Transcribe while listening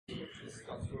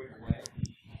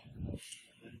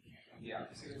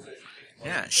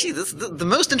Yeah, see, the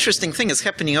most interesting thing is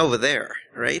happening over there,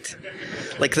 right?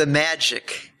 Like the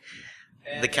magic,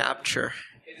 the capture.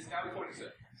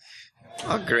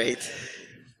 Oh, great.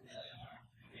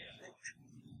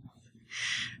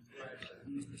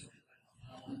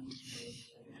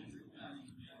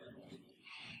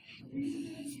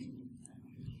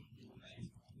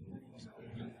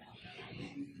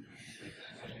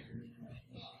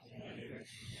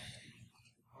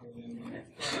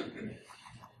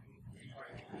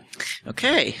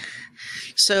 Okay,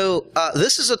 so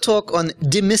this is a talk on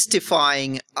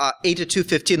demystifying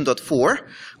 802.15.4,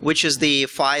 which is the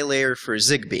file layer for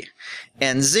Zigbee.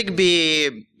 And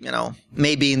Zigbee, you know,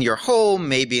 maybe in your home,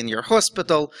 maybe in your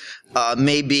hospital,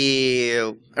 maybe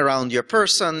around your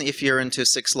person if you're into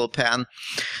 6LoWPAN.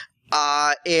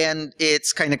 And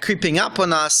it's kind of creeping up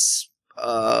on us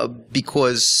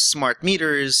because smart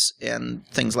meters and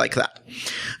things like that.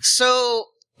 So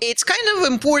it's kind of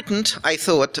important, I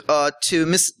thought,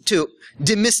 to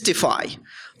demystify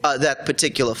that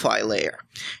particular file layer.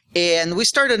 And we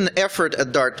started an effort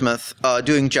at Dartmouth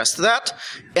doing just that,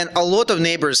 and a lot of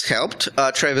neighbors helped.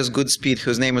 Travis Goodspeed,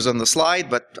 whose name is on the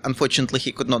slide, but unfortunately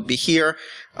he could not be here.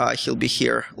 He'll be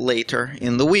here later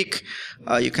in the week.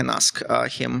 You can ask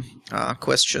him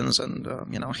questions and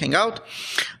you know, hang out.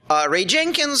 Ray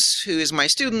Jenkins, who is my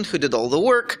student, who did all the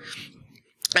work.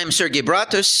 I'm Sergey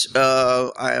Bratus.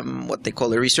 I'm what they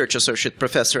call a research associate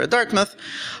professor at Dartmouth.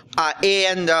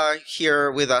 And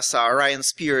here with us are Ryan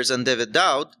Spears and David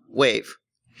Dowd, Wave,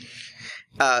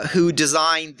 who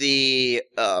designed the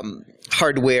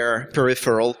hardware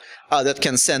peripheral that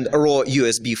can send raw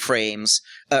USB frames,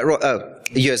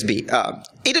 USB.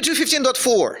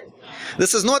 802.15.4.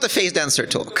 This is not a phase dancer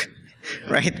talk,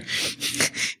 right?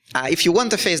 If you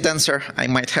want a phase dancer, I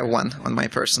might have one on my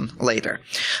person later.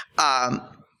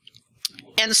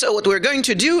 And so what we're going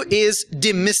to do is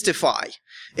demystify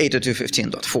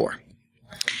 802.15.4.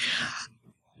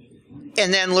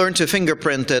 And then learn to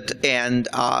fingerprint it, and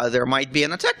there might be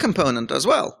an attack component as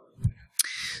well.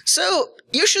 So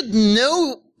you should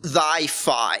know thy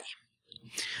phi.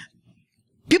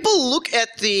 People look at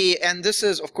the, and this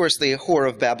is of course the Whore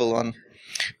of Babylon.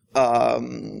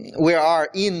 We are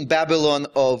in Babylon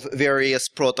of various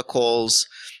protocols,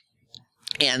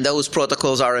 and those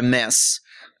protocols are a mess.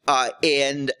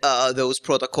 And those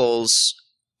protocols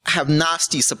have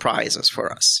nasty surprises for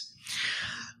us.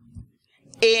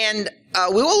 And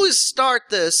we always start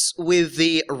this with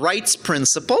the rights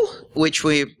principle, which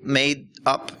we made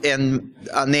up and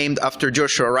named after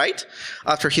Joshua Wright,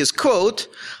 after his quote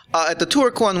at the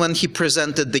TourCon when he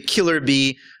presented the Killer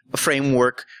Bee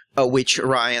framework, which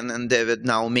Ryan and David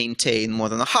now maintain more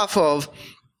than a half of.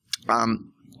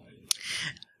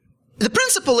 The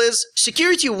principle is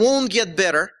security won't get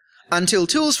better until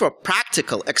tools for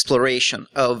practical exploration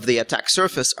of the attack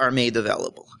surface are made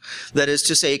available. That is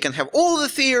to say, you can have all the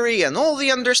theory and all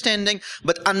the understanding,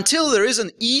 but until there is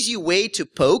an easy way to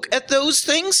poke at those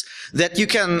things that you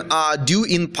can do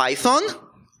in Python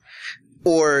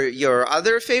or your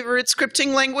other favorite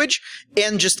scripting language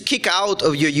and just kick out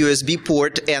of your USB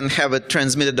port and have it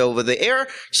transmitted over the air,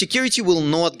 security will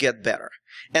not get better.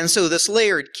 And so this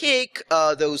layered cake,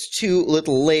 those two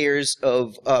little layers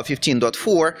of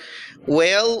 15.4,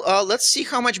 well, let's see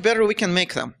how much better we can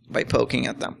make them by poking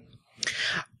at them.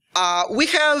 We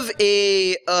have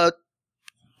a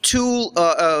tool,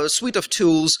 suite of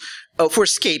tools for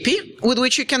Scapy, with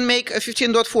which you can make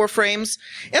 15.4 frames.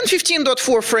 And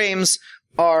 15.4 frames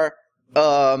are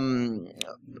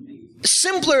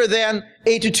simpler than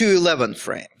 802.11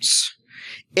 frames.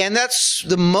 And that's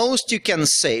the most you can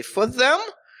say for them,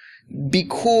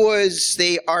 because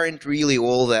they aren't really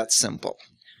all that simple.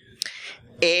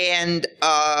 And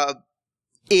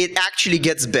it actually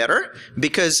gets better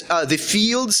because the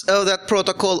fields of that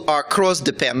protocol are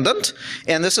cross-dependent,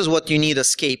 and this is what you need a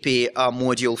Scapy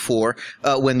module for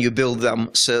when you build them,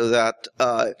 so that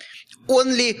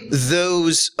only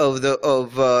those of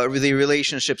the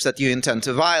relationships that you intend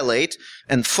to violate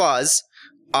and fuzz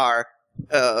are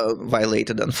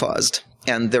violated and fuzzed,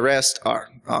 and the rest are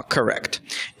correct.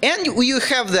 And you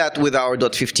have that with our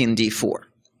 .15d4.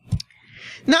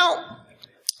 Now,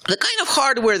 the kind of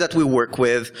hardware that we work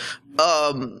with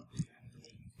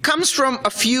comes from a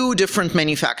few different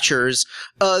manufacturers.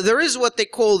 There is what they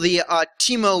call the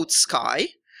T-Mode Sky,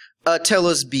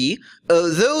 Telos B.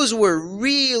 Those were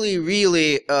really,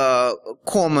 really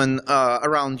common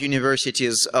around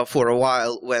universities for a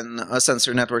while when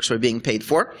sensor networks were being paid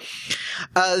for.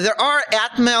 There are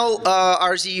Atmel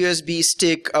RZ USB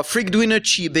stick, Freakduino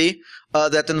Chibi,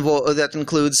 that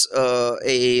includes a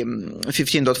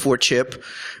 15.4 chip,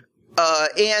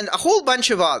 and a whole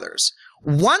bunch of others.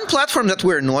 One platform that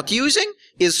we're not using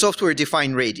is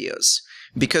software-defined radios,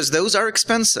 because those are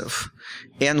expensive,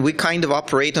 and we kind of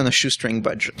operate on a shoestring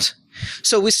budget.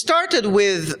 So we started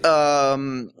with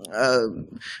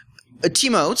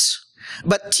T-modes,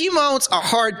 but T-modes are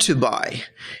hard to buy,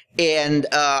 and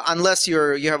unless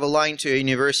you have a line to a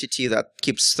university that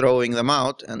keeps throwing them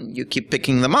out, and you keep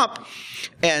picking them up,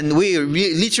 and we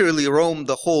literally roam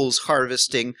the halls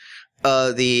harvesting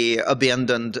the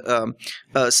abandoned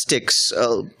sticks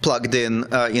plugged in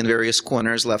various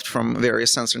corners left from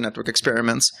various sensor network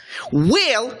experiments.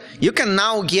 Well, you can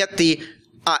now get the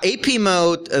AP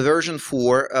mode version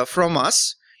 4 from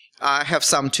us. I have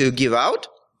some to give out.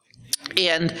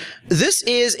 And this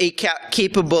is a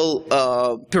capable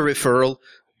peripheral.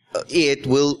 It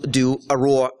will do a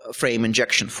raw frame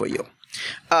injection for you.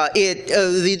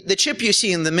 The chip you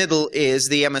see in the middle is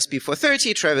the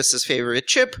MSP430, Travis's favorite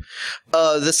chip.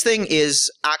 This thing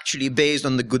is actually based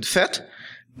on the good FET,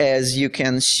 as you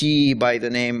can see by the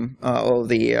name of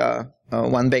the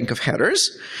one bank of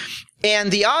headers.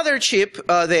 And the other chip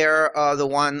there, the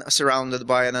one surrounded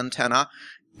by an antenna,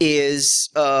 is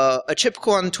a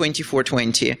ChipCon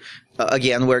 2420.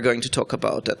 Again, we're going to talk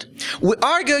about it. We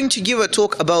are going to give a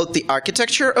talk about the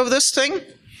architecture of this thing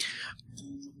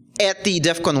at the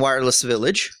DEF CON Wireless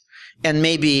Village, and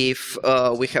maybe if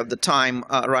we have the time,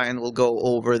 Ryan will go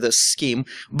over this scheme.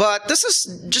 But this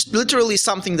is just literally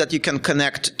something that you can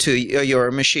connect to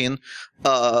your machine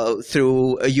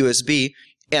through a USB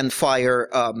and fire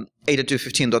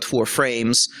 802.15.4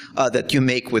 frames that you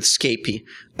make with Scapy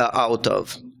out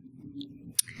of.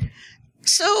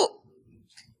 So,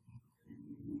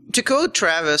 to quote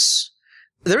Travis,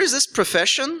 there is this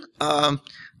profession,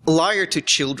 liar to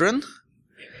children.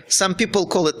 Some people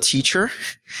call it teacher,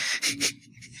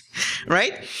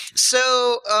 right?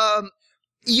 So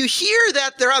you hear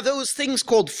that there are those things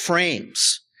called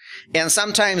frames, and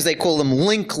sometimes they call them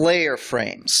link layer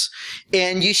frames.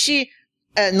 And you see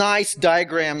nice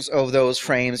diagrams of those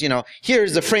frames. You know,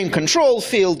 here's the frame control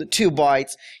field, 2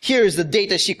 bytes. Here's the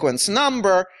data sequence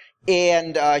number,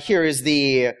 and here is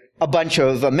a bunch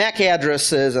of MAC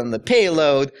addresses and the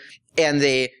payload, and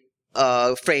the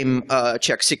frame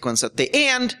check sequence at the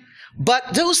end.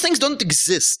 But those things don't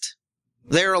exist.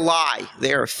 They're a lie.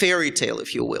 They're a fairy tale,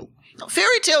 if you will. Now,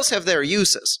 fairy tales have their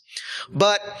uses.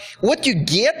 But what you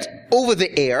get over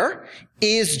the air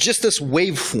is just this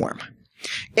waveform.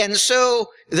 And so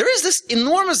there is this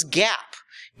enormous gap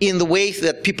in the way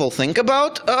that people think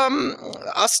about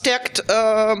a stacked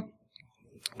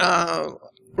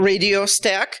radio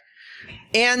stack.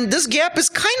 And this gap is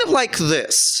kind of like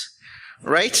this,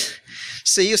 right?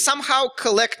 So you somehow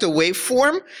collect a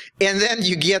waveform, and then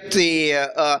you get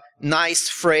the nice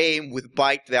frame with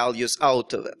byte values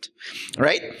out of it,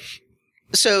 right?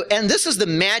 So, and this is the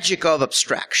magic of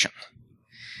abstraction.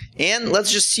 And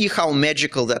let's just see how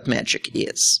magical that magic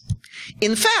is.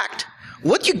 In fact,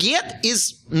 what you get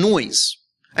is noise.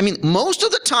 I mean, most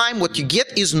of the time what you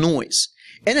get is noise.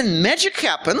 And then magic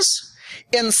happens,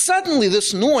 and suddenly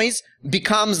this noise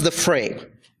becomes the frame.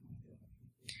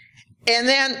 And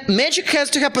then magic has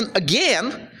to happen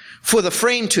again for the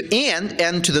frame to end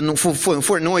and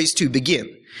for noise to begin.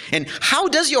 And how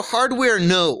does your hardware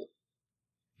know?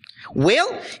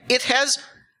 Well, it has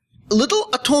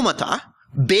little automata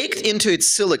baked into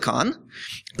its silicon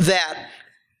that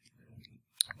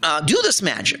do this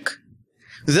magic.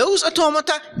 Those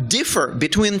automata differ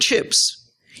between chips.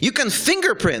 You can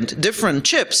fingerprint different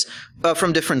chips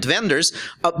from different vendors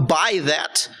by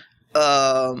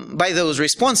those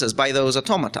responses, by those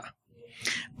automata,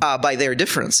 by their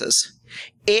differences.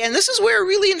 And this is where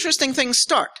really interesting things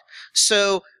start.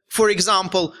 So, for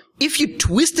example, if you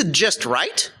twist it just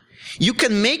right, you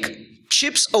can make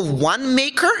chips of one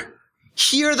maker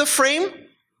hear the frame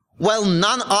while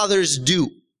none others do.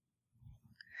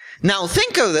 Now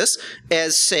think of this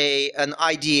as, say, an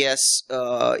IDS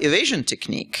evasion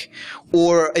technique,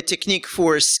 or a technique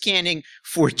for scanning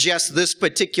for just this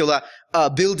particular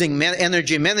building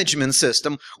energy management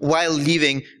system while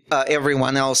leaving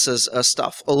everyone else's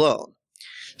stuff alone.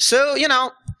 So, you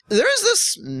know, there is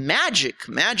this magic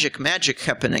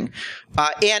happening.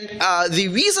 And the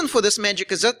reason for this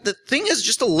magic is that the thing is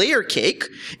just a layer cake,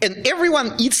 and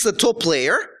everyone eats the top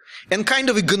layer and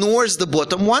kind of ignores the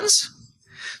bottom ones.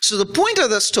 So the point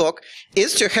of this talk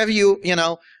is to have you,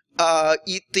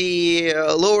 eat the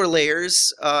lower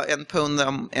layers and pwn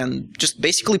them and just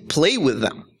basically play with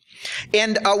them.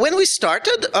 And when we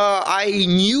started, I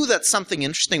knew that something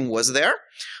interesting was there,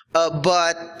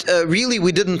 but really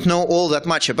we didn't know all that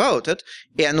much about it,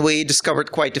 and we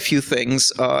discovered quite a few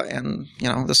things, and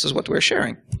this is what we're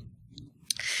sharing.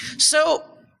 So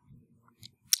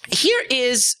here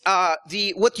is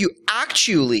what you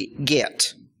actually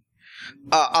get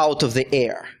out of the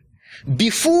air.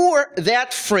 Before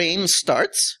that frame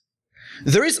starts,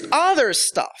 there is other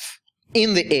stuff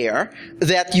in the air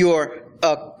that your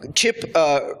chip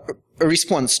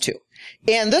responds to.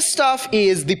 And this stuff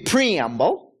is the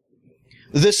preamble,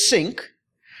 the sync,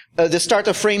 the start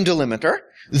of frame delimiter.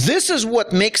 This is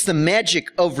what makes the magic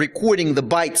of recording the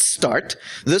bytes start.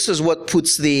 This is what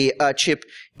puts the chip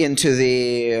into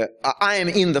the I am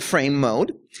in the frame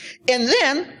mode. And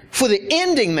then for the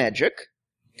ending magic,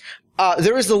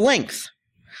 there is the length.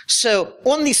 So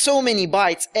only so many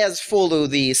bytes as follow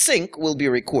the sync will be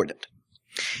recorded.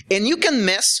 And you can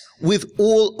mess with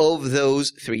all of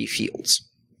those three fields.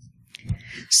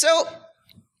 So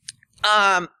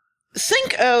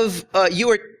think of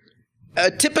your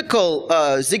typical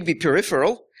Zigbee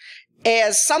peripheral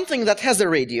as something that has a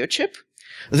radio chip.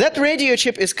 That radio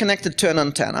chip is connected to an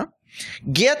antenna,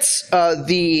 gets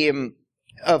the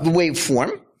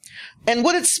waveform, and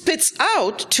what it spits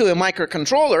out to a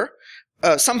microcontroller,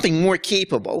 something more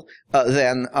capable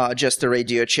than just a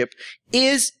radio chip,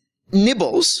 is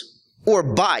nibbles or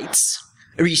bytes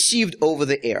received over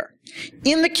the air.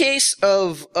 In the case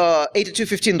of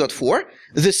 82.15.4,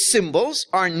 the symbols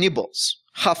are nibbles,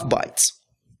 half bytes.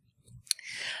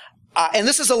 And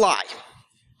this is a lie,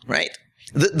 right?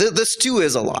 This too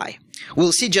is a lie.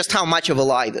 We'll see just how much of a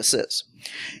lie this is.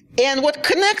 And what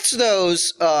connects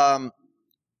those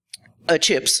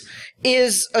chips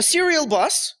is a serial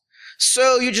bus.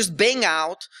 So you just bang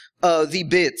out the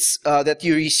bits that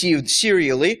you received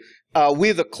serially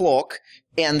with a clock,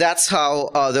 and that's how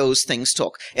those things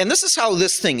talk. And this is how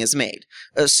this thing is made.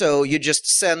 So you just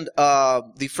send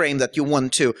the frame that you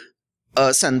want to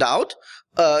send out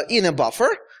in a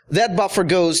buffer. That buffer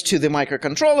goes to the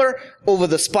microcontroller. Over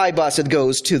the SPI bus, it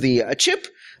goes to the chip.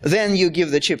 Then you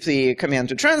give the chip the command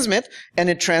to transmit, and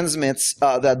it transmits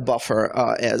that buffer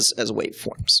as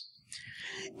waveforms.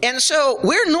 And so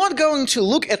we're not going to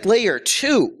look at layer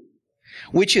 2,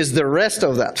 which is the rest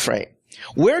of that frame.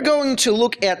 We're going to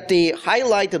look at the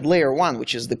highlighted layer 1,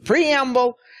 which is the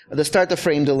preamble, the start of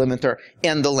frame delimiter,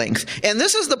 and the length. And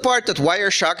this is the part that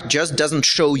Wireshark just doesn't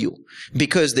show you,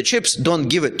 because the chips don't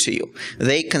give it to you.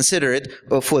 They consider it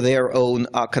for their own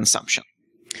consumption.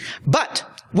 But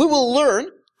we will learn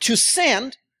to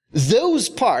send those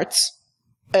parts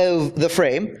of the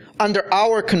frame under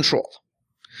our control.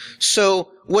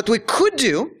 So what we could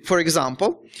do, for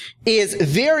example, is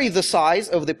vary the size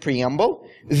of the preamble,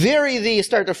 vary the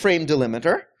start of frame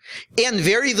delimiter, and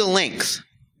vary the length.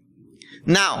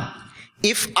 Now,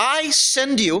 if I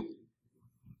send you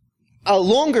a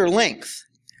longer length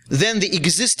than the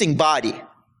existing body,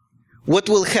 what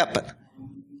will happen?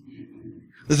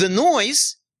 The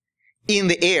noise in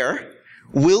the air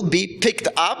will be picked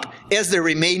up as the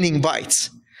remaining bytes.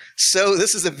 So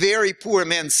this is a very poor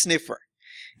man's sniffer.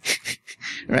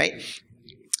 Right?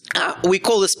 We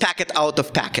call this packet out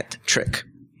of packet trick.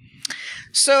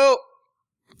 So,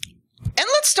 and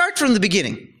let's start from the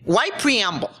beginning. Why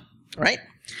preamble? Right?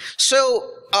 So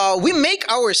we make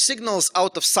our signals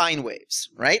out of sine waves,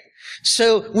 right?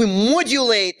 So we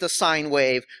modulate the sine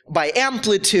wave by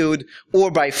amplitude or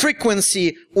by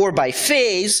frequency or by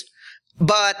phase.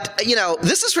 But, you know,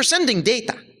 this is for sending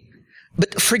data.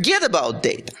 But forget about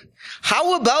data.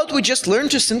 How about we just learn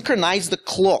to synchronize the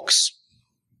clocks?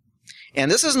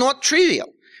 And this is not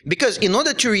trivial, because in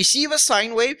order to receive a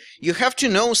sine wave, you have to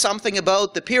know something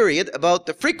about the period, about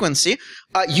the frequency.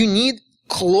 You need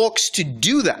clocks to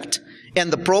do that.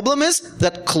 And the problem is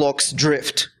that clocks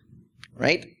drift,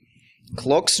 right?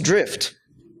 Clocks drift.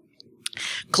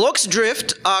 Clocks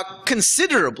drift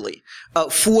considerably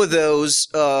for those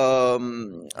for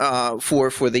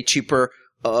the cheaper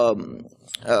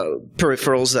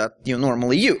peripherals that you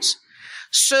normally use.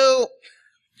 So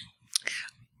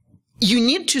you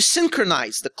need to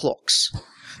synchronize the clocks.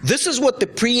 This is what the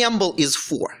preamble is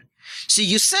for. So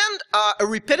you send a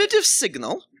repetitive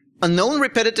signal, a known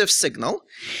repetitive signal,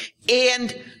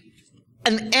 and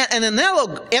an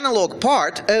analog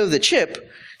part of the chip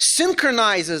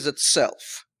synchronizes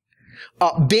itself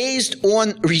based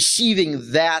on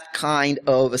receiving that kind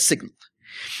of a signal.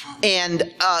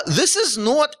 And this is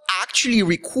not actually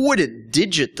recorded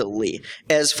digitally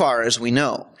as far as we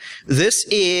know. This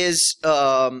is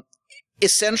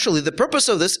essentially, the purpose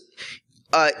of this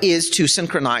is to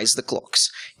synchronize the clocks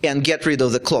and get rid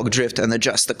of the clock drift and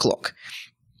adjust the clock.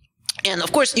 And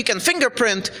of course, you can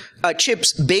fingerprint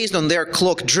chips based on their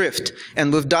clock drift,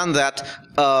 and we've done that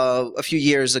a few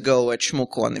years ago at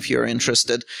ShmooCon, if you're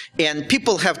interested. And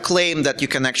people have claimed that you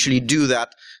can actually do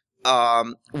that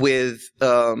with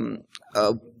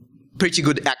pretty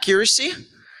good accuracy.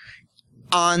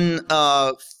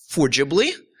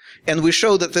 unforgibly, and we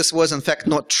show that this was in fact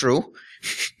not true.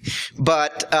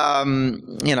 But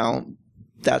you know,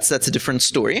 that's a different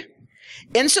story.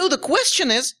 And so the question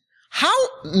is, how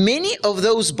many of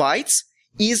those bytes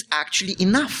is actually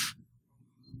enough?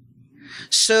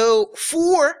 So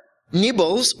 4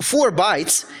 nibbles, 4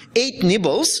 bytes, 8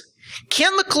 nibbles.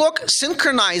 Can the clock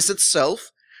synchronize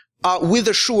itself with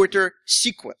a shorter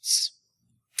sequence?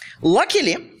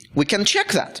 Luckily, we can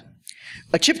check that.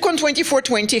 A chipcon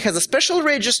 2420 has a special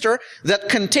register that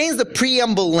contains the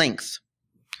preamble length.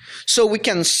 So we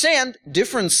can send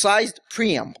different sized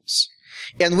preambles,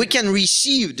 and we can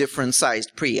receive different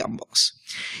sized preambles.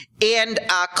 And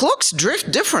clocks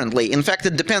drift differently. In fact,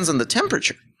 it depends on the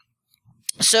temperature.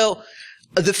 So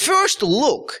the first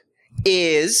look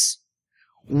is,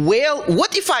 well,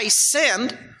 what if I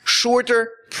send shorter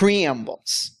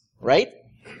preambles, right?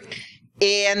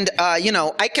 And, you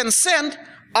know, I can send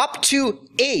up to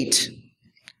 8.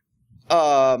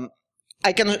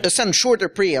 I can send shorter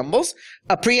preambles.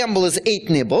 A preamble is 8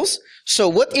 nibbles. So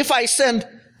what if I send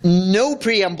no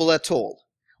preamble at all?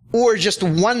 Or just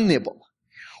 1 nibble?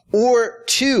 Or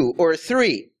 2 or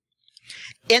 3?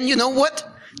 And you know what?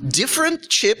 Different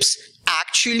chips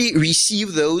actually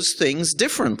receive those things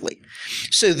differently.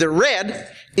 So the red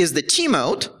is the T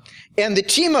mode, and the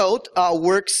T mode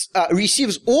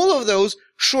receives all of those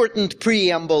shortened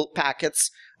preamble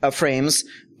packets, frames,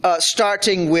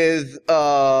 starting with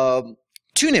 2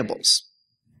 nibbles.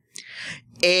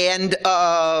 And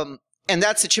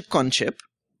that's a chipcon chip.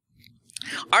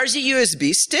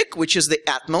 RZ-USB stick, which is the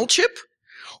Atmel chip,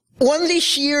 only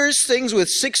hears things with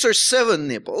 6 or 7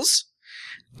 nibbles.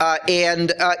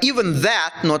 And even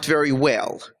that, not very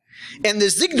well. And the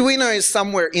Zigduino is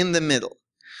somewhere in the middle.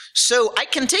 So I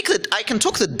can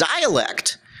talk the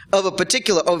dialect of a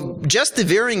particular, of just the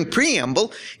varying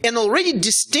preamble, and already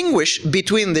distinguish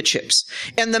between the chips.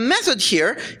 And the method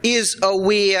here is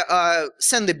we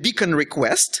send a beacon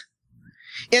request,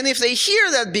 and if they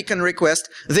hear that beacon request,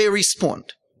 they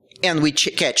respond, and we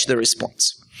catch the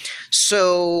response.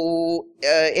 So,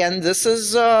 and this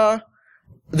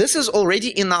is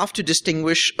already enough to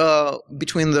distinguish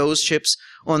between those chips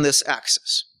on this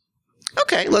axis.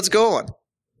 Okay, let's go on.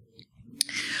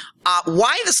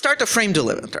 Why the start of frame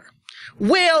delimiter?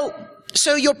 Well,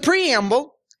 so your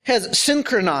preamble has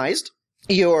synchronized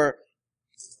your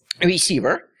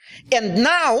receiver, and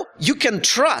now you can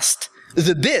trust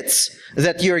the bits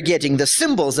that you're getting, the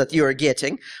symbols that you're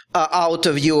getting out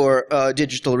of your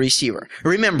digital receiver.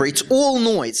 Remember, it's all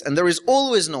noise, and there is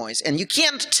always noise, and you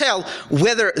can't tell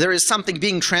whether there is something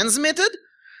being transmitted,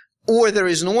 or there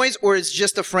is noise, or it's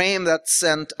just a frame that's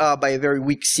sent by a very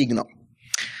weak signal.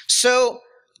 So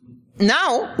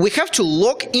now we have to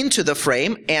log into the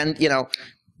frame and, you know,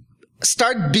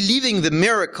 start believing the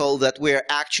miracle that we're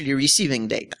actually receiving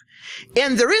data.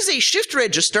 And there is a shift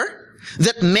register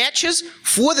that matches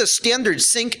for the standard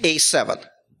sync A7.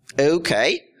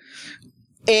 Okay.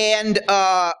 And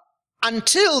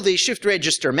until the shift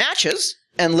register matches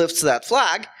and lifts that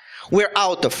flag, we're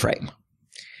out of frame.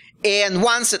 And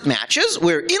once it matches,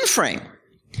 we're in frame.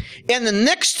 And the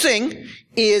next thing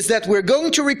is that we're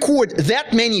going to record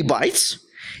that many bytes,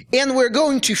 and we're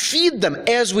going to feed them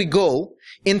as we go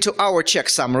into our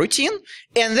checksum routine,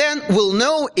 and then we'll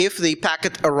know if the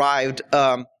packet arrived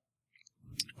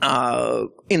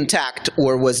intact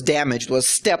or was damaged, was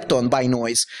stepped on by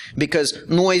noise, because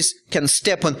noise can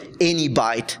step on any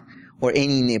byte or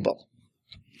any nibble.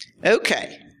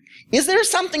 Okay. Is there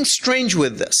something strange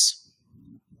with this?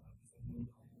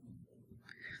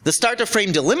 The start of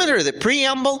frame delimiter, the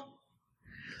preamble,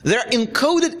 they're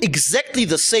encoded exactly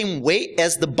the same way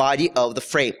as the body of the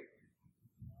frame.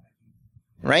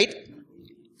 Right?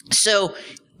 So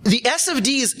the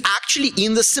SFD is actually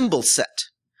in the symbol set.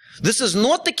 This is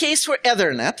not the case for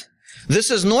Ethernet.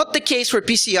 This is not the case for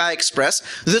PCI Express.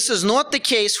 This is not the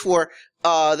case for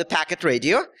the packet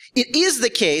radio. It is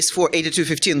the case for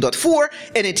 82.15.4,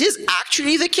 and it is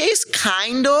actually the case,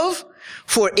 kind of,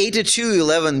 for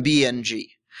 82.11 BNG.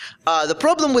 The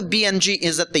problem with BNG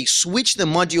is that they switch the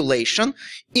modulation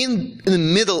in the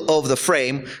middle of the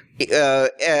frame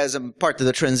as a part of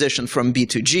the transition from B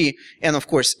to G, and of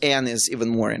course N is even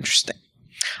more interesting.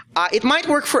 It might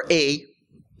work for A,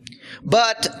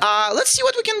 but let's see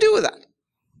what we can do with that.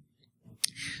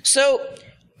 So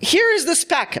here is this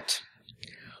packet.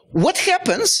 What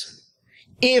happens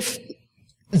if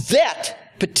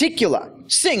that particular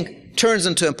sync turns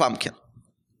into a pumpkin?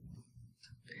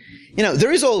 You know,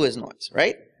 there is always noise,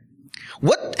 right?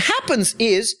 What happens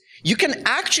is you can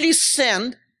actually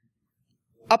send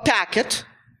a packet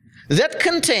that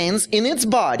contains in its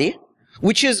body,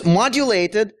 which is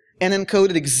modulated and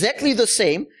encoded exactly the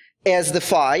same as the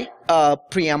phi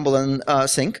preamble and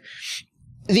sync.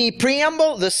 The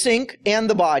preamble, the sync, and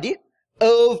the body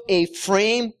of a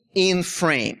frame in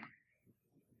frame.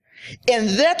 And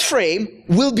that frame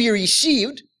will be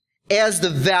received as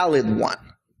the valid one,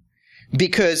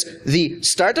 because the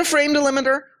starter frame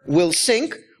delimiter will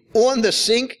sync on the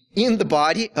sync in the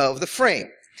body of the frame.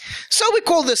 So we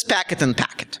call this packet in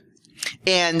packet.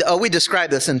 And we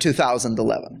described this in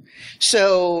 2011.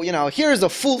 So, here's the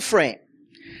full frame,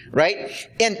 right?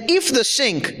 And if the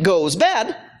sync goes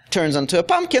bad, turns into a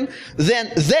pumpkin,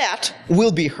 then that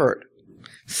will be heard.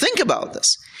 Think about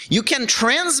this. You can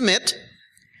transmit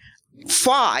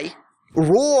phi,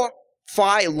 raw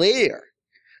phi layer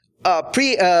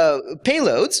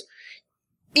payloads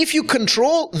if you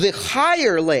control the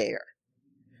higher layer,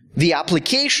 the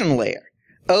application layer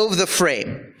of the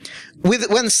frame.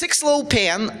 When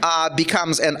 6LoWPAN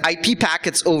becomes an IP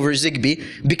packets over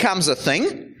Zigbee becomes a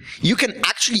thing, you can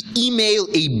actually email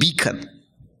a beacon.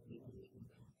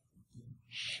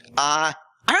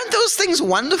 Aren't those things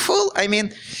wonderful? I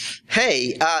mean,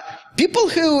 hey, people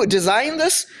who designed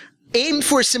this aimed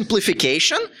for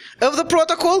simplification of the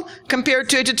protocol compared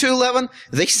to 8211.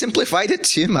 They simplified it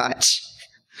too much.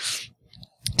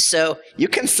 So you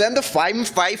can send a 5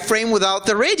 frame without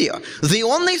the radio. The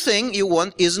only thing you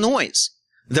want is noise.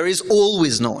 There is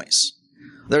always noise.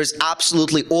 There is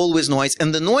absolutely always noise.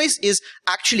 And the noise is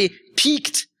actually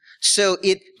peaked. So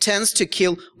it tends to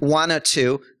kill one or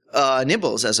two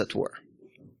nibbles, as it were.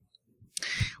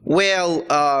 Well,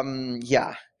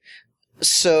 yeah.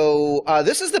 So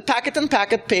this is the packet and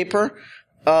packet paper.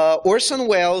 Orson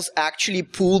Welles actually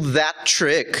pulled that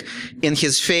trick in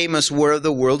his famous War of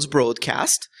the Worlds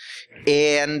broadcast.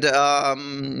 And,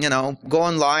 go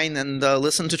online and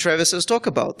listen to Travis's talk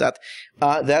about that.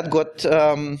 That got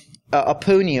a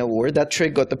Pony Award. That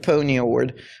trick got the Pony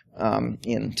Award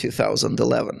in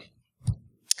 2011.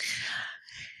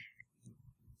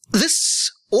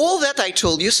 All that I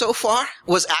told you so far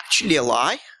was actually a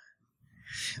lie.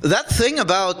 That thing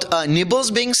about nibbles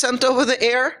being sent over the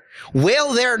air,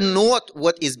 well, they're not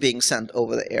what is being sent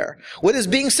over the air. What is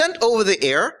being sent over the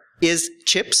air is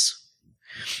chips.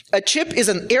 A chip is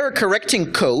an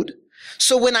error-correcting code.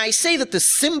 So when I say that the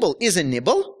symbol is a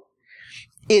nibble,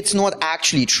 it's not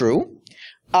actually true.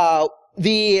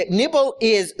 The nibble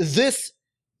is this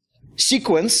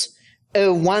sequence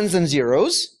of ones and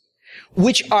zeros,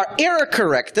 which are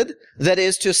error-corrected. That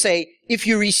is to say, if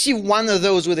you receive one of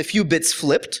those with a few bits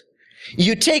flipped,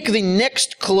 you take the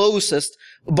next closest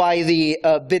by the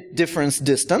bit difference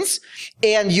distance,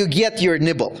 and you get your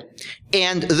nibble.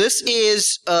 And this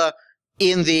is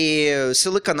in the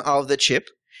silicon of the chip,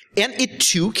 and it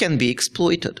too can be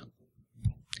exploited.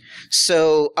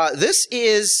 So this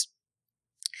is,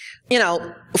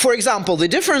 for example, the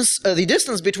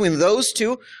distance between those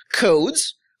two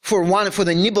codes for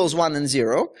the nibbles 1 and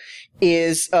 0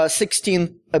 is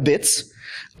 16 bits.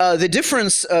 The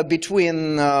difference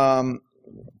between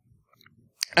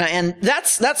and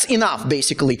that's enough,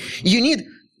 basically. You need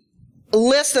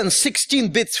less than 16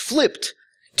 bits flipped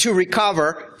to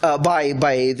recover by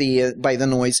the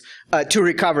noise to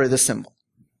recover the symbol.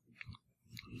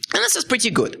 And this is pretty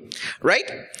good, right?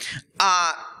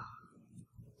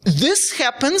 This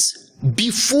happens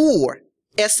before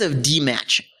SFD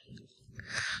matching.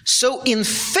 So in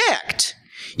fact,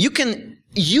 you can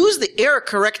use the error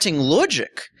correcting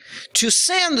logic to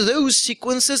send those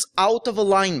sequences out of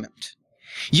alignment.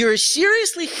 You're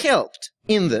seriously helped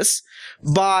in this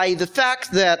by the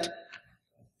fact that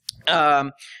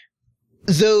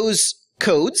those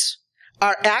codes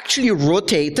are actually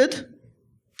rotated.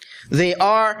 They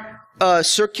are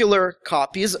circular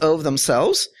copies of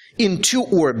themselves in 2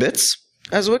 orbits,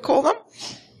 as we call them.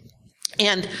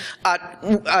 And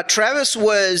Travis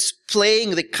was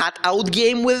playing the cutout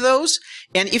game with those.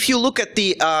 And if you look at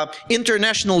the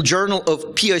International Journal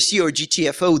of POC or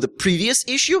GTFO, the previous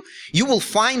issue, you will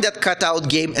find that cutout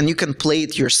game and you can play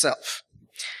it yourself.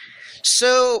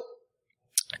 So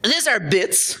these are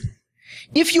bits.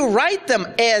 If you write them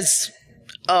as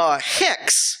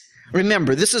hex,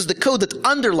 remember, this is the code that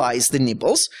underlies the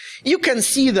nibbles, you can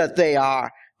see that they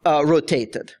are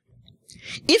rotated.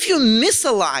 If you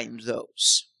misalign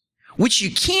those, which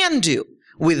you can do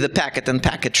with the packet and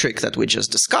packet trick that we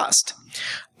just discussed.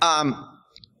 Oh,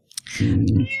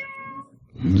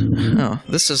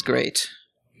 this is great.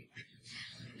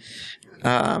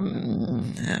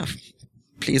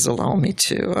 Please allow me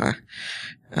to...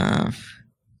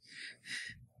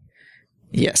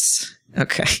 yes.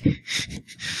 Okay.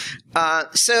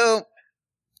 So,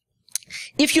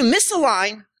 if you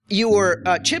misalign your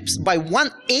chips by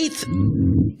 1/8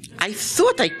 I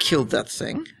thought I killed that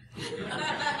thing.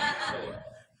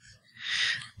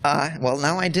 Well,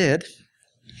 now I did.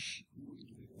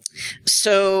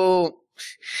 So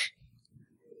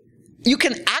you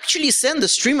can actually send a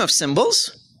stream of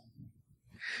symbols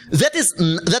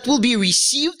that will be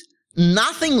received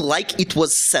nothing like it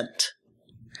was sent.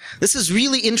 This is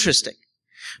really interesting,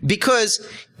 because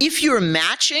if you're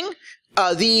matching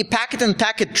the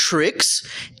packet-and-packet tricks,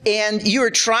 and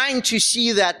you're trying to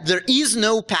see that there is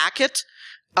no packet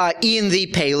in the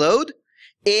payload,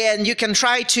 and you can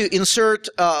try to insert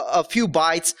a few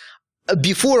bytes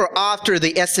before or after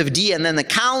the SFD and then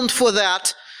account for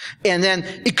that, and then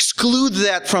exclude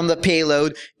that from the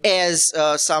payload, as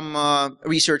some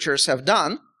researchers have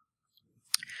done,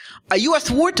 you are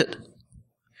thwarted.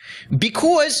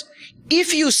 Because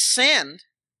if you send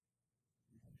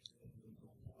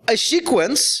a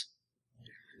sequence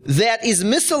that is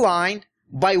misaligned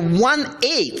by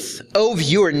 1/8 of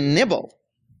your nibble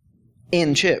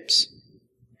in chips,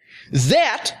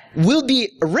 that will be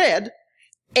read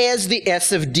as the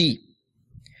SFD.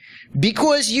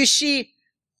 Because you see,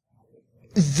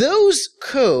 those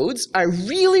codes are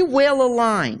really well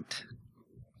aligned.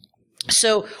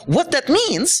 So what that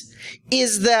means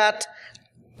is that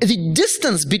the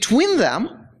distance between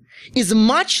them is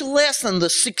much less than the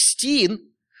 16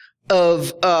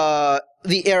 of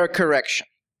the error correction.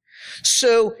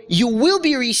 So you will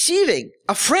be receiving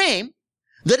a frame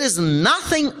that is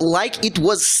nothing like it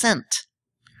was sent.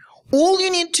 All you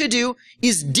need to do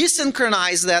is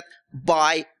desynchronize that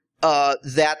by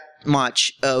that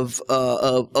much of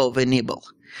a nibble.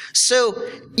 So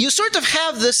you sort of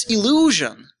have this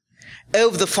illusion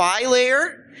of the phi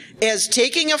layer as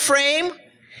taking a frame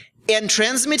and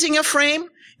transmitting a frame,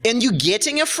 and you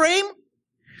getting a frame,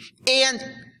 and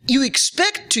you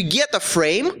expect to get a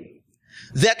frame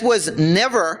that was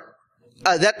never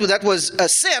that was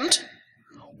sent,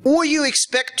 or you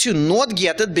expect to not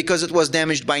get it because it was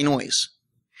damaged by noise.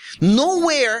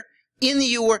 Nowhere in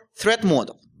your threat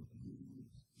model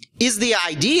is the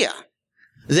idea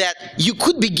that you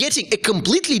could be getting a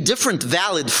completely different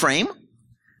valid frame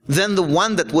than the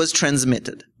one that was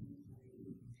transmitted.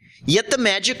 Yet the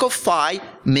magic of phi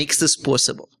makes this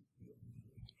possible.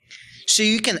 So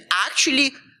you can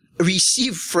actually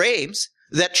receive frames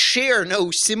that share no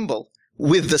symbol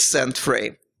with the sent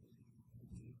frame.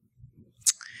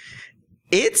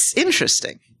 It's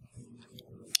interesting.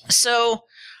 So,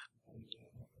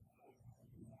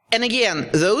 and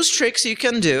again, those tricks you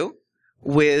can do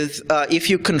with if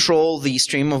you control the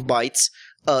stream of bytes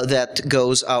that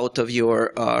goes out of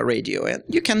your radio, and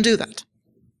you can do that.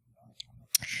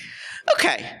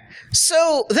 Okay,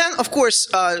 so then, of course,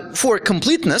 for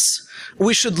completeness,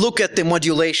 we should look at the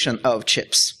modulation of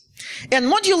chips. And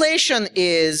modulation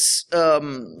is,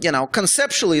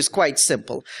 conceptually is quite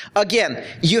simple. Again,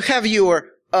 you have your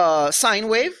sine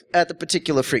wave at a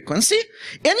particular frequency,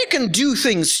 and you can do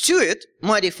things to it,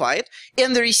 modify it,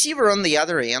 and the receiver on the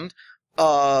other end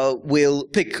will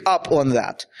pick up on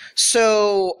that.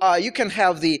 So you can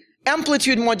have the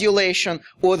amplitude modulation,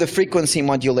 or the frequency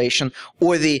modulation,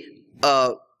 or the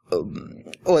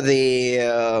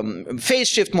phase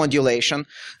shift modulation.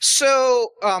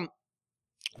 So,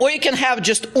 or you can have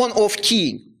just on-off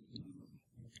keying.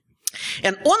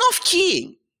 And on-off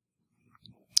keying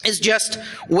is just,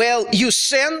 well, you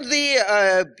send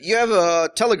the, you have a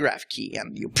telegraph key,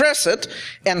 and you press it,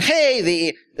 and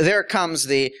hey, there comes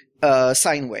the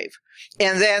sine wave.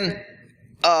 And then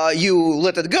you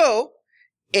let it go,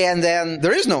 and then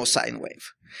there is no sine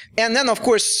wave. And then, of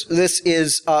course, this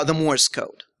is the Morse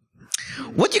code.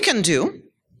 What you can do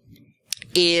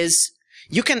is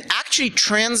you can actually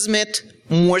transmit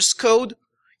Morse code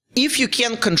if you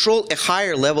can control a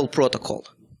higher level protocol.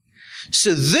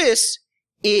 So this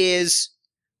is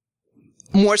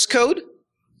Morse code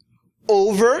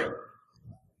over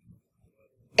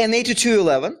an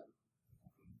 8211.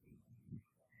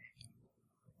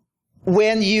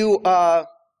 When you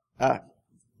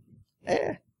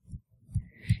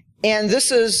and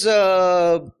this is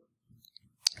a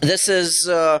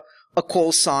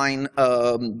call sign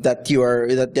that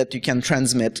you can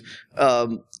transmit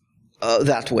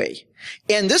that way.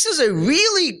 And this is a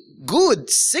really good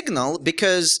signal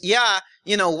because, yeah,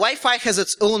 Wi-Fi has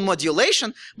its own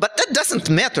modulation, but that doesn't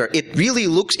matter. It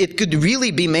could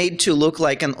really be made to look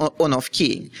like an on-off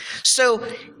keying. So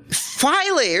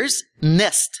phi layers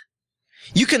nest.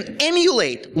 You can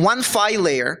emulate one phi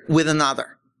layer with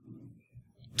another.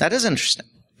 That is interesting,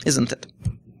 isn't it?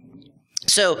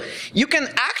 So you can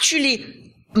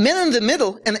actually man in the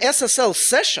middle an SSL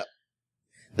session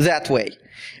that way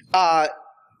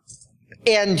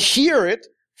and hear it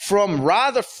from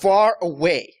rather far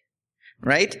away.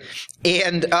 right?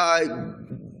 And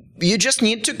you just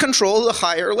need to control the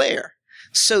higher layer.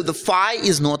 So the phi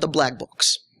is not a black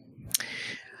box.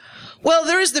 Well,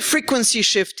 there is the frequency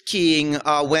shift keying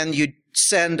when you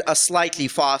send a slightly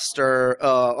faster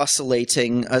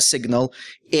oscillating signal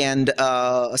and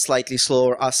a slightly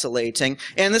slower oscillating.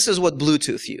 And this is what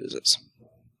Bluetooth uses.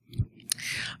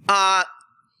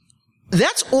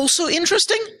 That's also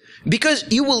interesting because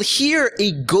you will hear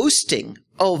a ghosting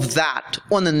of that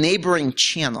on a neighboring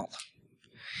channel,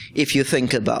 if you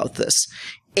think about this.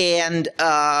 And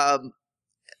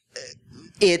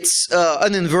it's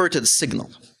an inverted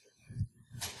signal.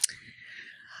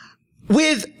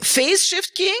 With phase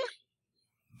shift keying,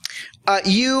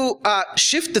 you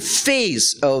shift the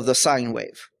phase of the sine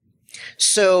wave.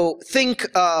 So think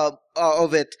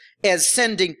of it as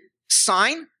sending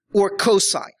sine or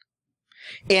cosine.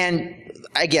 And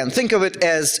again, think of it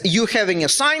as you having a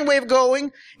sine wave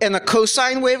going and a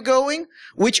cosine wave going,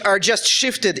 which are just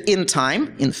shifted in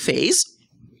time, in phase.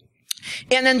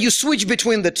 And then you switch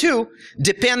between the two,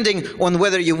 depending on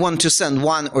whether you want to send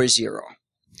 1 or 0.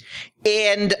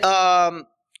 And a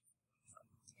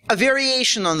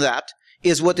variation on that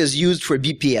is what is used for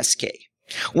BPSK.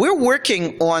 We're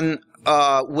working on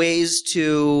ways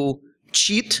to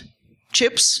cheat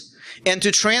chips and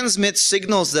to transmit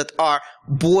signals that are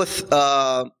both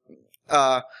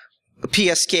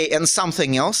PSK and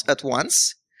something else at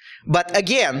once. But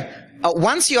again,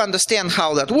 once you understand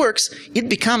how that works, it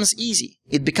becomes easy.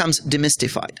 It becomes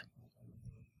demystified.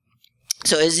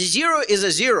 So a 0 is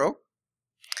a 0,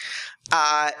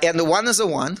 and a 1 is a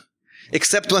 1,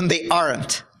 except when they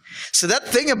aren't. So that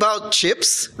thing about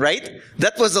chips, right,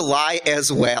 that was a lie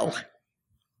as well.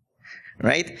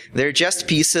 Right? They're just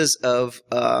pieces of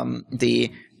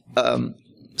the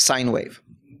sine wave.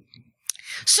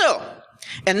 So,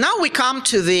 and now we come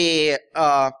to the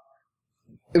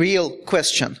real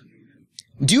question.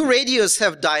 Do radios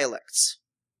have dialects?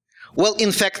 Well,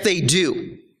 in fact, they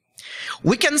do.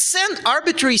 We can send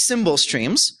arbitrary symbol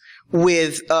streams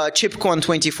with chipcon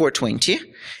 2420,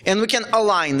 and we can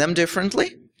align them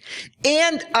differently.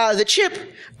 And the chip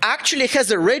actually has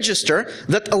a register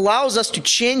that allows us to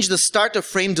change the start of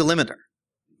frame delimiter.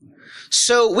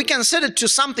 So we can set it to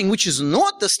something which is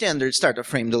not the standard start of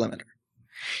frame delimiter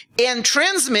and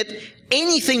transmit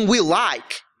anything we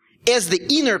like as the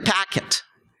inner packet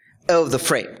of the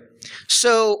frame.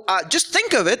 So just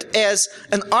think of it as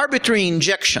an arbitrary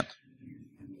injection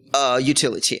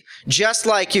utility, just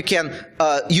like you can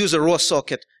use a raw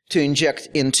socket to inject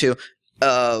into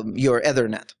your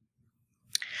Ethernet.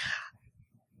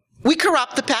 We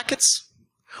corrupt the packets.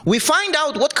 We find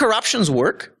out what corruptions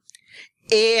work.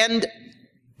 And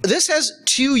this has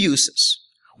two uses.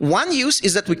 One use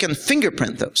is that we can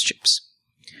fingerprint those chips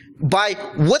by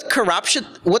what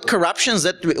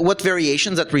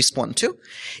variations that respond to.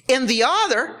 And the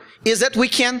other is that we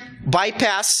can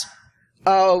bypass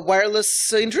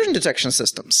wireless intrusion detection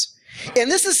systems. And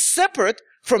this is separate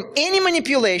from any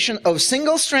manipulation of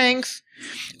single strength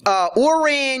or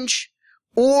range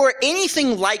or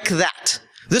anything like that.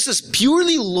 This is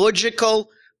purely logical,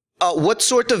 what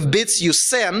sort of bits you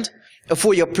send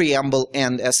for your preamble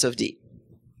and SFD.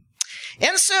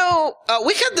 And so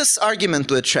we had this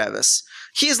argument with Travis.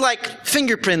 He's like,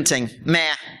 fingerprinting,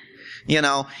 meh. You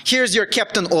know, here's your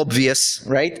Captain Obvious,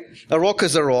 right? A rock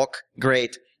is a rock,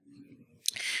 great.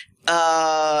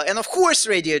 And of course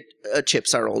radio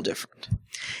chips are all different.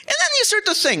 And then you sort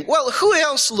of think, well, who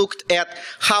else looked at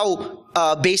how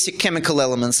basic chemical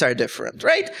elements are different,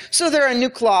 right? So there are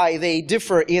nuclei, they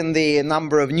differ in the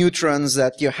number of neutrons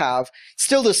that you have.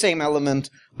 Still the same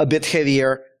element, a bit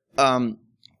heavier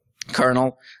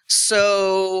kernel.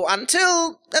 So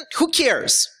who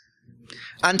cares?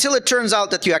 Until it turns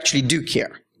out that you actually do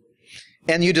care.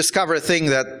 And you discover a thing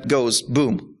that goes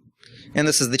boom. And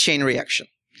this is the chain reaction.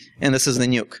 And this is the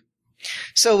nuke.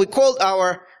 So we called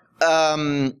our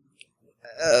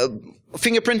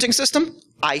fingerprinting system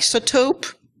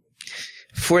isotope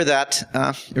for that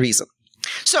reason.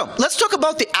 So let's talk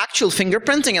about the actual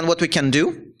fingerprinting and what we can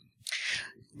do.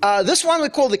 This one we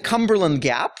call the Cumberland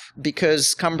Gap,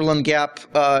 because Cumberland Gap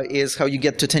is how you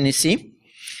get to Tennessee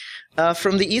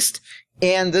from the east.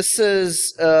 And this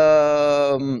is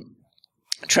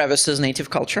Travis's native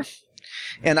culture.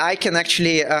 And I can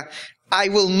actually I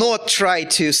will not try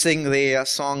to sing the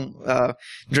song,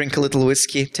 Drink a Little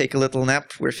Whiskey, Take a Little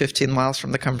Nap. We're 15 miles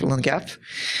from the Cumberland Gap.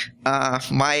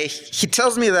 He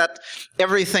tells me that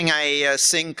everything I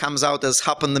sing comes out as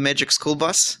Hop on the Magic School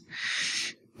Bus.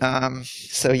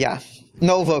 So yeah,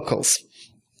 no vocals.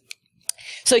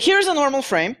 So here's a normal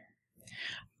frame.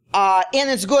 And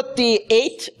it's got the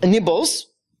 8 nibbles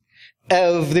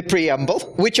of the preamble,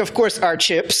 which of course are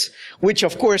chips, which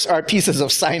of course are pieces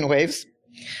of sine waves,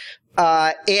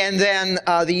 and then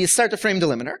the starter frame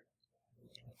delimiter.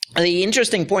 The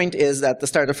interesting point is that the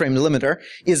starter frame delimiter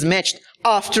is matched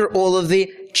after all of the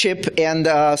chip and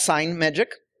sine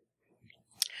magic.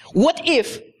 What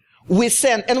if we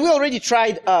send, and we already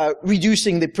tried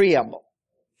reducing the preamble,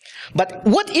 but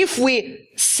what if we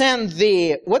send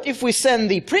the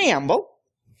preamble,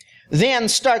 then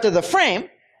start of the frame,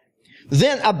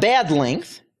 then a bad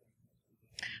length,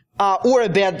 or a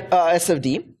bad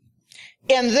SFD,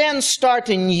 and then start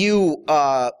a new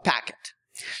packet.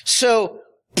 So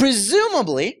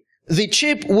presumably, the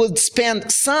chip would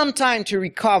spend some time to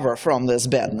recover from this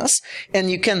badness,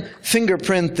 and you can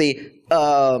fingerprint the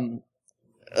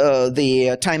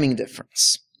timing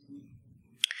difference.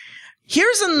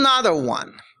 Here's another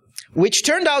one, which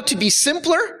turned out to be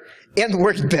simpler and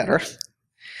worked better.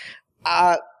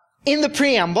 In the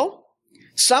preamble,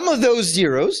 some of those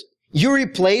zeros you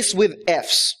replace with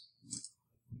Fs.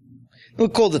 We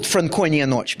called it Franconia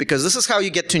notch because this is how you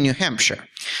get to New Hampshire,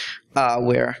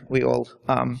 where we all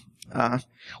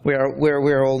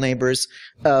we're all neighbors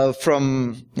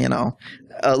from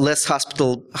less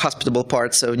hospitable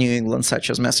parts of New England, such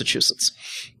as Massachusetts.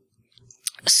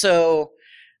 So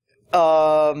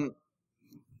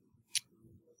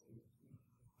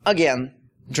again,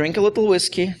 drink a little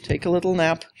whiskey, take a little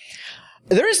nap.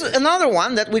 There is another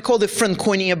one that we call the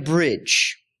Franconia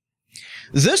bridge.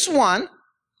 This one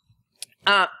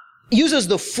uses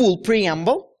the full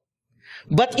preamble,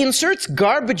 but inserts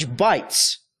garbage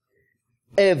bytes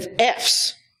of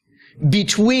Fs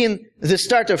between the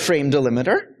starter frame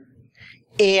delimiter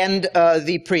and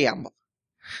the preamble.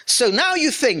 So now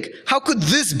you think, how could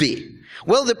this be?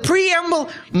 Well, the preamble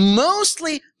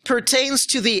mostly pertains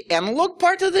to the analog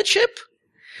part of the chip.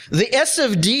 The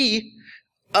SFD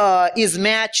is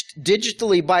matched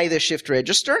digitally by the shift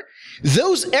register.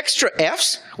 Those extra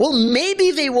Fs, well,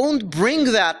 maybe they won't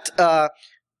bring that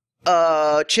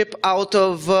chip out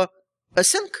of a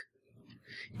sync,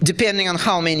 depending on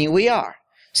how many we are.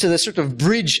 So they sort of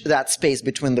bridge that space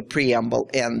between the preamble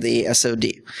and the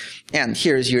SOD. And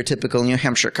here's your typical New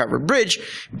Hampshire covered bridge,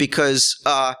 because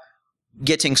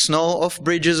getting snow off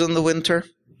bridges in the winter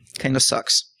kind of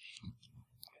sucks.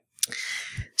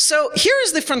 So here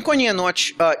is the Franconia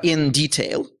notch in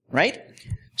detail, right?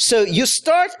 So you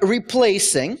start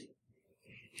replacing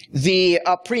the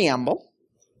preamble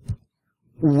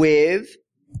with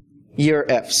your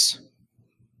Fs.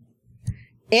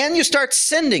 And you start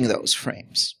sending those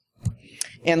frames.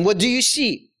 And what do you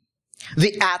see?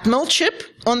 The Atmel chip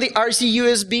on the RZ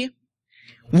USB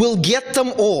will get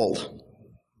them all.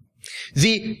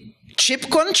 The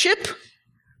chipcon chip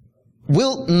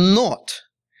will not,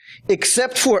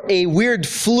 except for a weird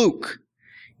fluke,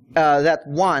 that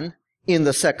one in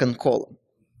the second column.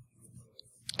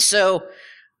 So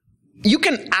you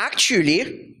can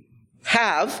actually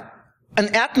have an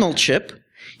Atmel chip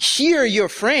hear your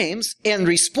frames and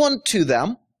respond to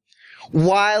them,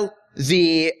 while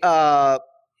the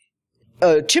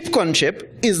chipcon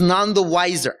chip is none the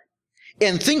wiser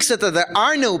and thinks that there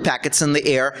are no packets in the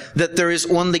air, that there is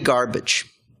only garbage.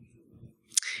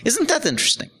 Isn't that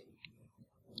interesting?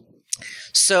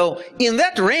 So in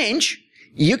that range,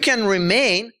 you can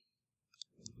remain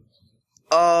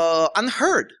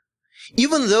unheard,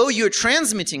 even though you're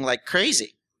transmitting like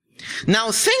crazy.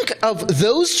 Now think of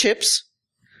those chips,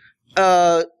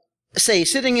 say,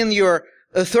 sitting in your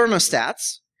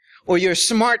thermostats or your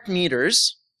smart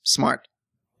meters. Smart,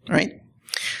 right?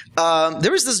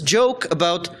 There is this joke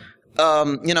about,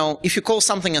 if you call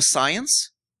something a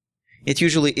science, it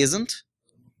usually isn't.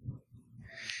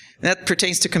 That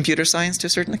pertains to computer science to a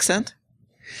certain extent.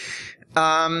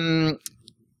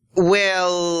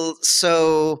 Well,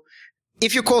 so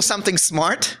if you call something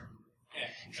smart,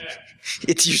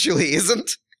 it usually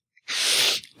isn't.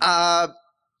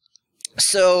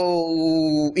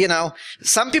 So,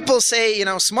 some people say,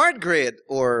 smart grid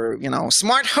or,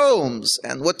 smart homes.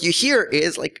 And what you hear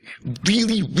is like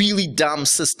really, really dumb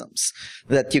systems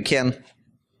that you can,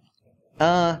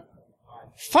 5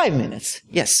 minutes.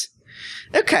 Yes.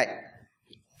 Okay.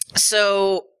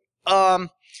 So, and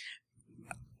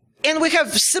we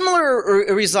have similar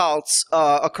results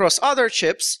across other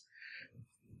chips.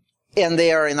 And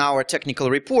they are in our technical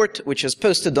report, which is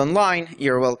posted online.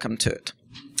 You're welcome to it.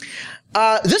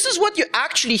 This is what you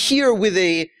actually hear with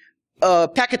a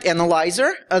packet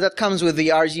analyzer that comes with the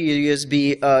RZ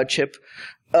USB chip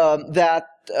that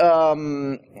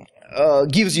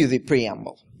gives you the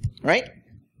preamble, right?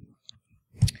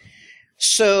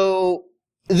 So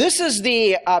this is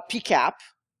the PCAP,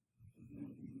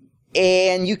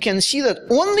 And you can see that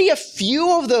only a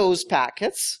few of those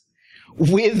packets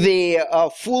with the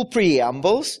full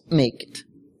preambles make it,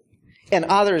 and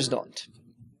others don't.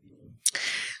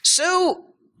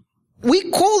 So we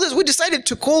decided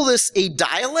to call this a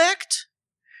dialect,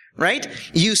 right?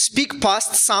 You speak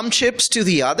past some chips to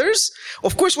the others.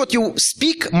 Of course, what you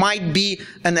speak might be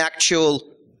an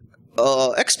actual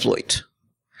exploit,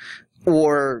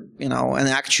 or, you know, an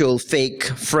actual fake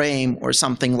frame or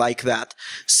something like that.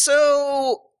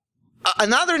 So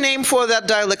another name for that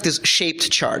dialect is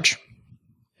shaped charge.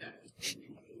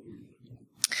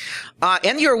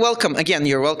 And you're welcome, again,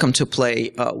 you're welcome to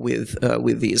play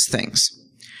with these things.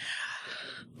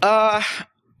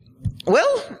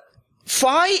 Well,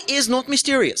 phi is not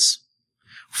mysterious.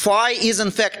 Phi is, in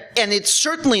fact, and it's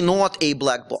certainly not a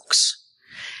black box.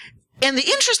 And the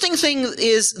interesting thing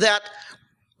is that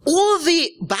all of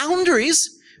the boundaries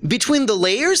between the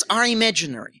layers are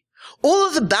imaginary. All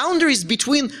of the boundaries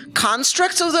between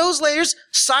constructs of those layers,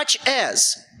 such as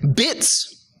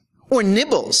bits, or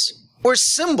nibbles, or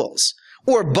symbols,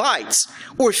 or bytes,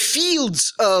 or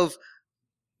fields of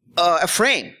a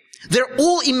frame, they're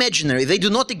all imaginary. They do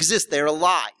not exist. They're a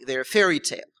lie. They're a fairy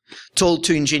tale told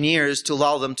to engineers to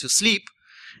lull them to sleep.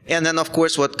 And then, of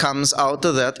course, what comes out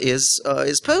of that is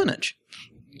pwnage.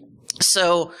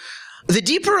 So the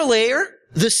deeper a layer,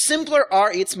 the simpler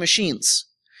are its machines,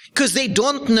 because they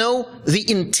don't know the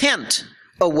intent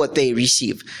of what they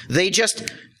receive. They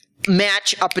just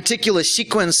match a particular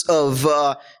sequence of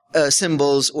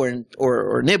symbols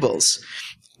or nibbles,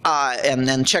 and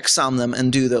then checksum them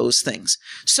and do those things.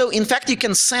 So in fact, you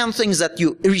can send things that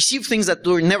you receive things that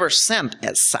were never sent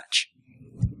as such.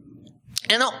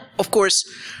 And of course,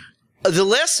 the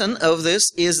lesson of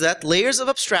this is that layers of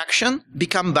abstraction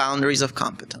become boundaries of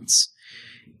competence.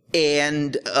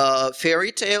 And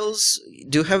fairy tales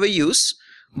do have a use,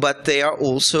 but they are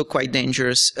also quite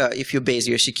dangerous if you base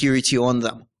your security on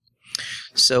them.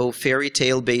 So fairy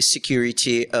tale-based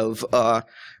security of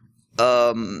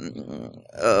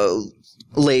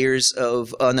layers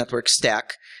of a network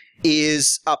stack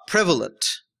is prevalent.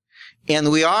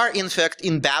 And we are, in fact,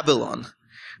 in Babylon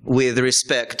with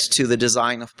respect to the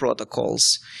design of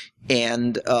protocols.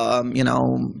 And, you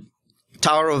know,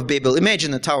 Tower of Babel,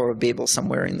 imagine the Tower of Babel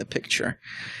somewhere in the picture.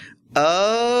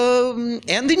 And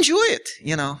enjoy it,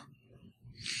 you know.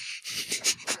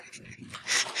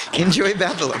 Enjoy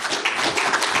Babylon.